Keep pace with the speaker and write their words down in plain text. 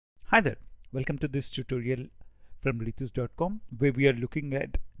Hi there, welcome to this tutorial from Ritus.com where we are looking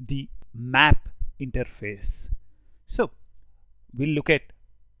at the map interface. So we'll look at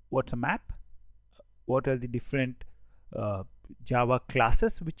what's a map, what are the different Java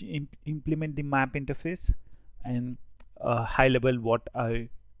classes which implement the map interface, and high level what are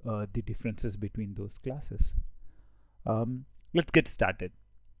the differences between those classes. Let's get started.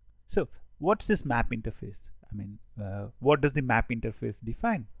 So what's this map interface? What does the map interface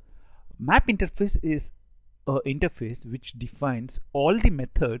define? Map interface is an interface which defines all the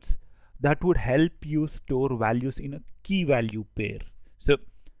methods that would help you store values in a key value pair. So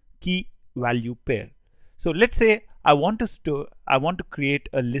key value pair. So let's say I want to create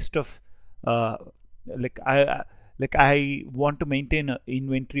a list of I want to maintain an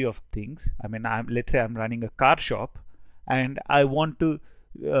inventory of things. Let's say I'm running a car shop and I want to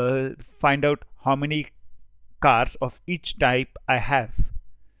find out how many cars of each type I have.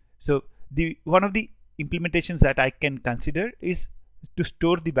 So one of the implementations that I can consider is to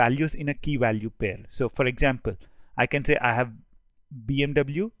store the values in a key value pair. So for example, I can say I have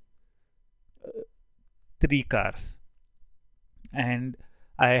BMW 3 cars and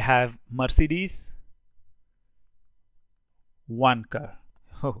I have Mercedes 1 car.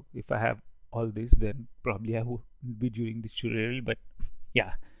 Oh, if I have all this, then probably I would be during this tutorial, but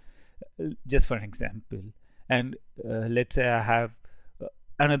yeah, just for an example. And let's say I have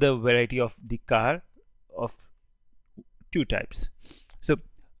another variety of the car of 2 types. So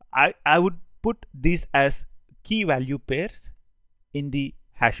I would put these as key value pairs in the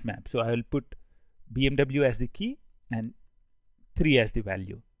HashMap. So I will put BMW as the key and 3 as the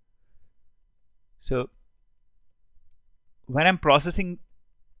value. So when I'm processing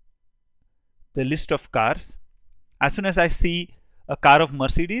the list of cars, as soon as I see a car of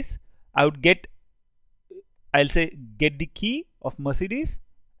Mercedes, I'll say get the key of Mercedes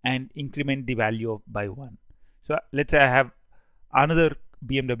and increment the value by 1. So let's say I have another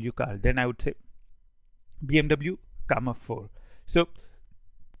BMW car, then I would say BMW, 4. So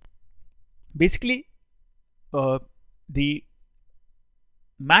basically the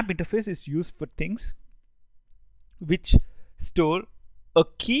map interface is used for things which store a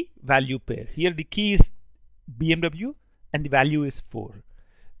key value pair. Here the key is BMW and the value is 4.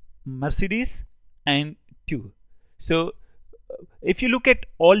 Mercedes and 2. So if you look at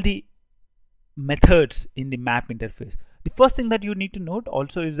all the methods in the map interface, the first thing that you need to note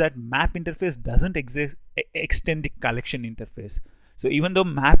also is that map interface doesn't extend the collection interface. So even though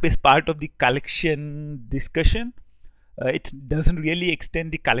map is part of the collection discussion, it doesn't really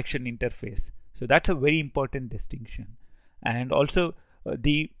extend the collection interface. So that's a very important distinction. And also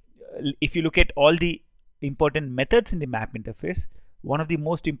if you look at all the important methods in the map interface, one of the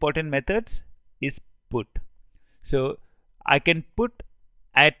most important methods is put. So I can put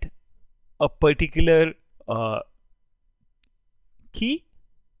at a particular key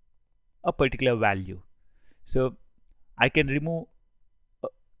a particular value. So I can remove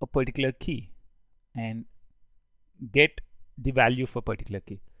a particular key and get the value for particular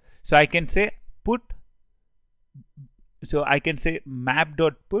key. So I can say put. So I can say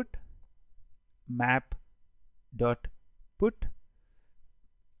map.put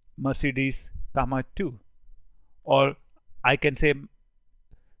Mercedes, 2, or I can say,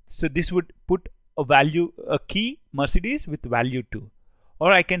 so this would put a key Mercedes with value 2,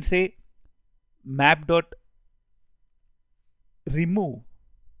 or I can say map.remove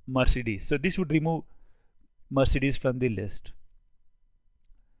Mercedes. So this would remove Mercedes from the list.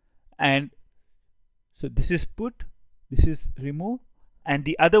 And so this is put, this is remove, and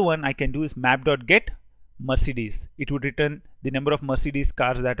the other one I can do is map.get Mercedes. It would return the number of Mercedes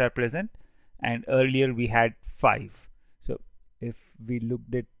cars that are present, and earlier we had 5. So if we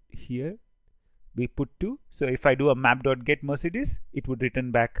looked at here, we put 2. So if I do a map.get Mercedes, it would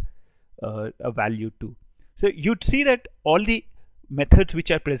return back a value 2. So you'd see that all the methods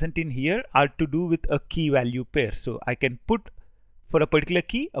which are present in here are to do with a key value pair. So I can put for a particular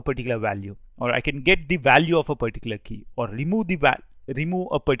key a particular value, or I can get the value of a particular key, or remove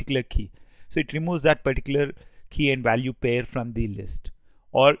a particular key. So it removes that particular key and value pair from the list.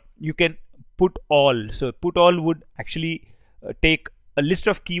 Or you can put all. So put all would actually take a list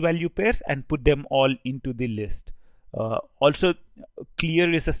of key value pairs and put them all into the list. Also,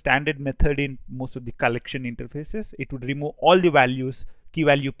 clear is a standard method in most of the collection interfaces. It would remove all the values, key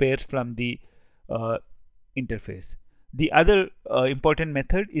value pairs from the interface. The other important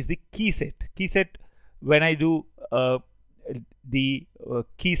method is the key set. Key set, when I do the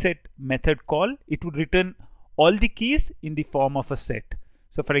key set method call, it would return all the keys in the form of a set.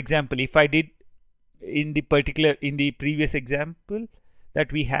 So for example, if I did in the previous example,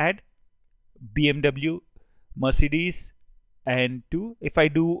 that we had BMW, Mercedes, and 2. If I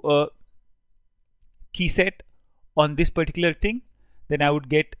do a key set on this particular thing, then I would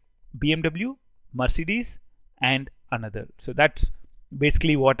get BMW, Mercedes, and another. So that's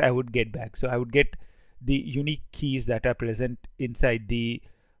basically what I would get back. So I would get the unique keys that are present inside the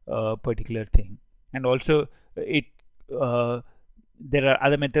particular thing. And also there are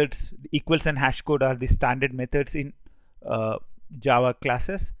other methods. Equals and hash code are the standard methods in Java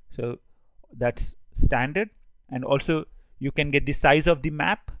classes. So that's standard. And also you can get the size of the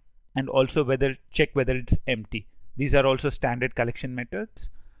map and also check whether it's empty. These are also standard collection methods.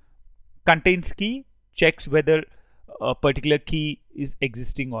 Contains key checks whether a particular key is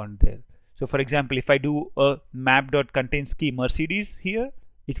existing on there. So for example, if I do a map.contains key Mercedes here,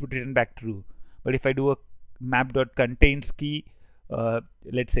 it would return back true. But if I do a map.contains key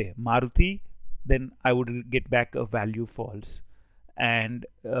let's say Maruti, then I would get back a value false. And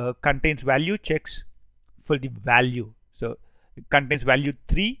contains value checks for the value. So contains value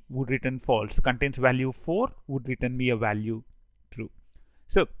 3 would return false. Contains value 4 would return me a value true.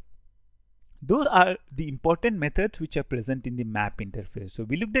 So those are the important methods which are present in the map interface. So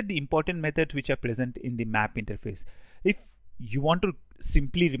we looked at the important methods which are present in the map interface. If you want to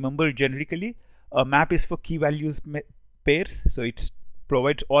simply remember generically, a map is for key values pairs. So it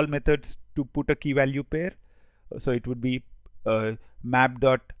provides all methods to put a key value pair. So it would be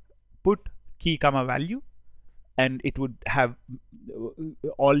map.put key comma value, and it would have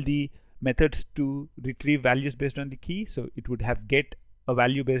all the methods to retrieve values based on the key. So it would have get a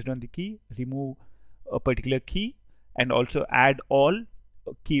value based on the key, remove a particular key, and also add all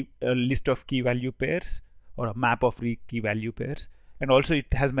a list of key value pairs or a map of key value pairs. And also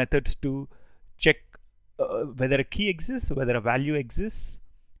it has methods to check whether a key exists, whether a value exists,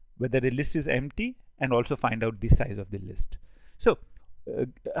 whether the list is empty, and also find out the size of the list. So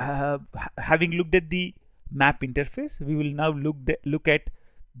having looked at the map interface, we will now look at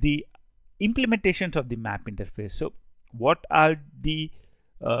the implementations of the map interface. So what are the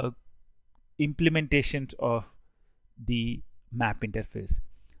implementations of the map interface?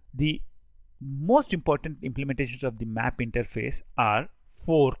 The most important implementations of the map interface are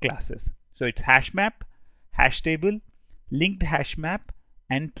 4 classes. So it's HashMap, HashTable, Linked HashMap,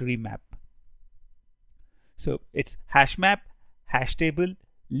 and TreeMap. So it's HashMap, HashTable,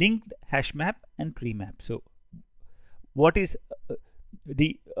 Linked HashMap, and TreeMap. So what is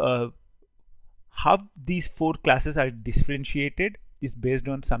how these 4 classes are differentiated is based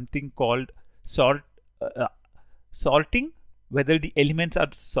on something called sorting, whether the elements are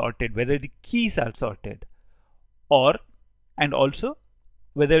sorted, whether the keys are sorted, and also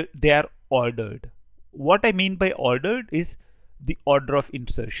whether they are ordered. What I mean by ordered is the order of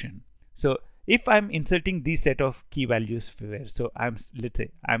insertion. So if I'm inserting this set of key values where, so let's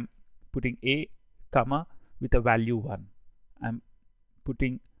say I'm putting A comma with a value 1, I'm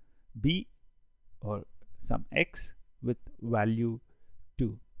putting B or some X with value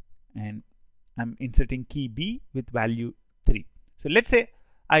 2, and I'm inserting key B with value 3. So let's say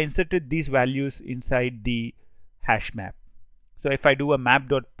I inserted these values inside the hash map. So if I do a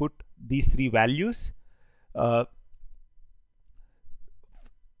map.put these 3 values,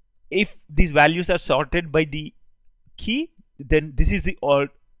 if these values are sorted by the key, then this is the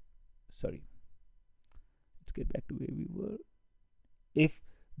sorry, let's get back to where we were. If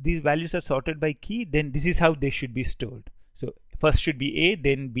these values are sorted by key, then this is how they should be stored. So first should be A,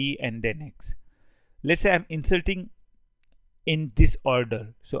 then B, and then X. Let's say I'm inserting in this order.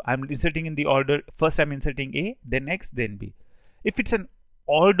 So I'm inserting in the order, first I'm inserting A, then X, then B. If it's an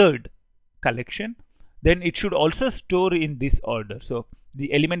ordered collection, then it should also store in this order. So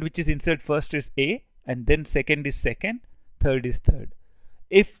the element which is inserted first is A, and then second is second, third is third.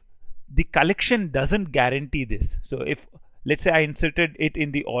 If the collection doesn't guarantee this, so if let's say I inserted it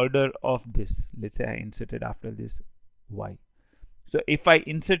in the order of this, let's say I inserted after this Y. So if I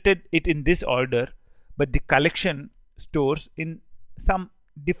inserted it in this order, but the collection stores in some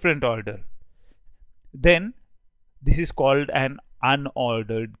different order, then this is called an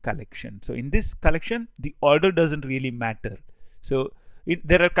unordered collection. So in this collection, the order doesn't really matter. So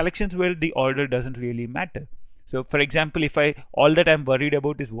there are collections where the order doesn't really matter. So for example, if all that I'm worried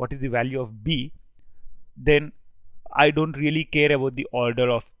about is what is the value of B, then I don't really care about the order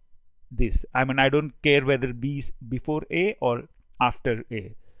of this. I mean, I don't care whether B is before A or after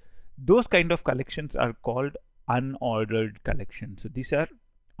A. Those kind of collections are called unordered collections. So these are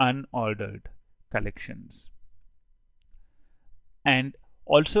unordered collections. And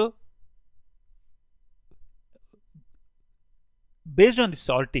also based on the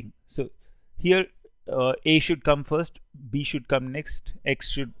sorting, so here A should come first, B should come next, X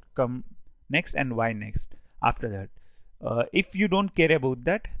should come next, and Y next after that. If you don't care about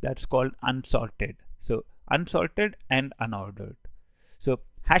that, that's called unsorted. So unsorted and unordered. So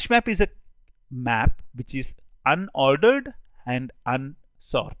HashMap is a map which is unordered and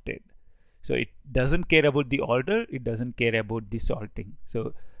unsorted. So it doesn't care about the order, it doesn't care about the sorting.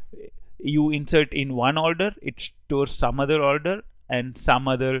 So you insert in one order, it stores some other order and some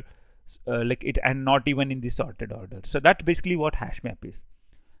other like it, and not even in the sorted order. So that's basically what HashMap is.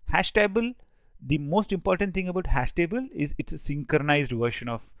 Hash table, the most important thing about hash table is it's a synchronized version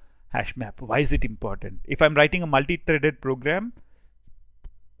of HashMap. Why is it important? If I'm writing a multi-threaded program,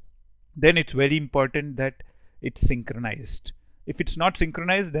 then it's very important that it's synchronized. If it's not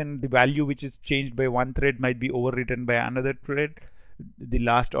synchronized, then the value which is changed by one thread might be overwritten by another thread. The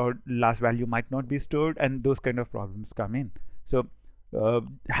last value might not be stored, and those kind of problems come in. So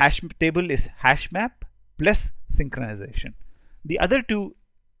hash table is HashMap plus synchronization. The other two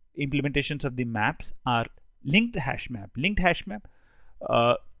implementations of the maps are linked HashMap. Linked HashMap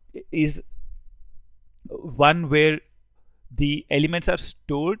is one where the elements are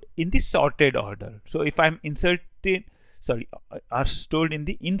stored in the sorted order. So if I'm are stored in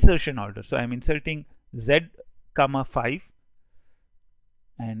the insertion order. So I'm inserting Z, 5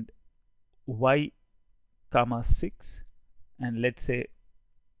 and Y, 6, and let's say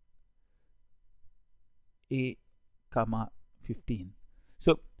A, 15.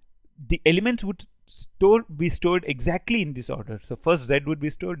 So the elements would be stored exactly in this order. So first Z would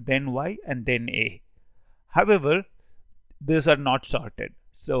be stored, then Y, and then A. However, those are not sorted.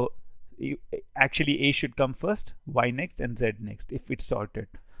 So actually A should come first, Y next, and Z next if it's sorted.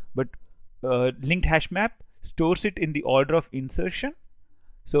 But linked HashMap stores it in the order of insertion.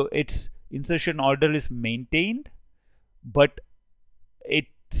 So its insertion order is maintained, but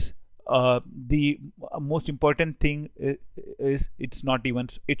it's the most important thing is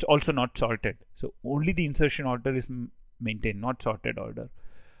it's also not sorted. So only the insertion order is maintained, not sorted order.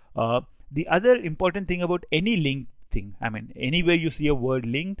 The other important thing about any linked thing, I mean, anywhere you see a word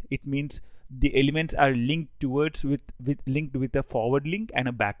linked, it means the elements are linked towards linked with a forward link and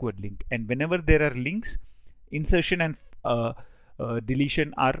a backward link. And whenever there are links, insertion and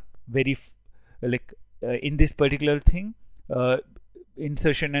deletion are very in this particular thing,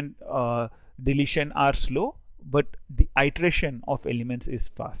 insertion and deletion are slow, but the iteration of elements is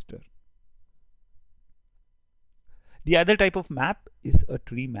faster. The other type of map is a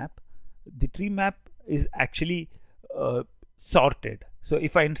tree map. The tree map is actually sorted. So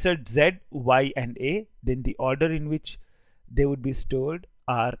if I insert Z, Y, and A, then the order in which they would be stored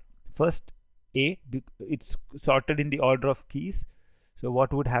are first A, it's sorted in the order of keys. So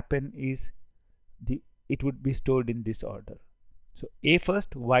what would happen is it would be stored in this order. So A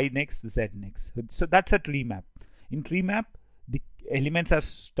first, Y next, Z next. So that's a tree map. In tree map, the elements are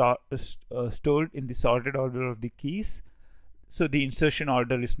stored in the sorted order of the keys. So the insertion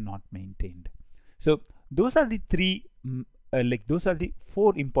order is not maintained. So those are the those are the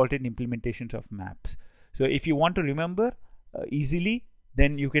 4 important implementations of maps. So if you want to remember easily,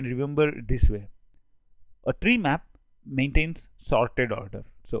 then you can remember this way. A tree map maintains sorted order.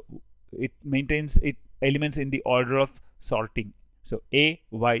 So it maintains elements in the order of sorting. So A,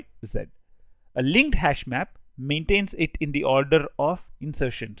 Y, Z. A linked hash map maintains it in the order of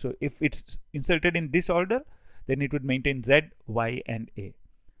insertion. So if it's inserted in this order, then it would maintain Z, Y, and A.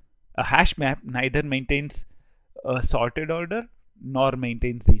 A hash map neither maintains a sorted order nor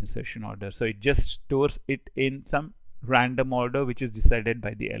maintains the insertion order. So it just stores it in some random order which is decided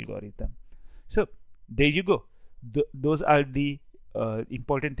by the algorithm. So there you go. Those are the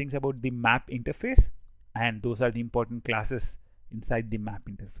important things about the map interface, and those are the important classes inside the map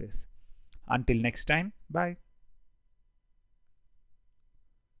interface. Until next time, bye.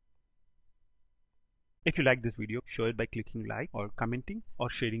 If you like this video, show it by clicking like or commenting or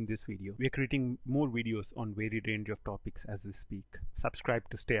sharing this video. We are creating more videos on varied range of topics as we speak. Subscribe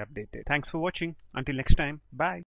to stay updated. Thanks for watching. Until next time, bye.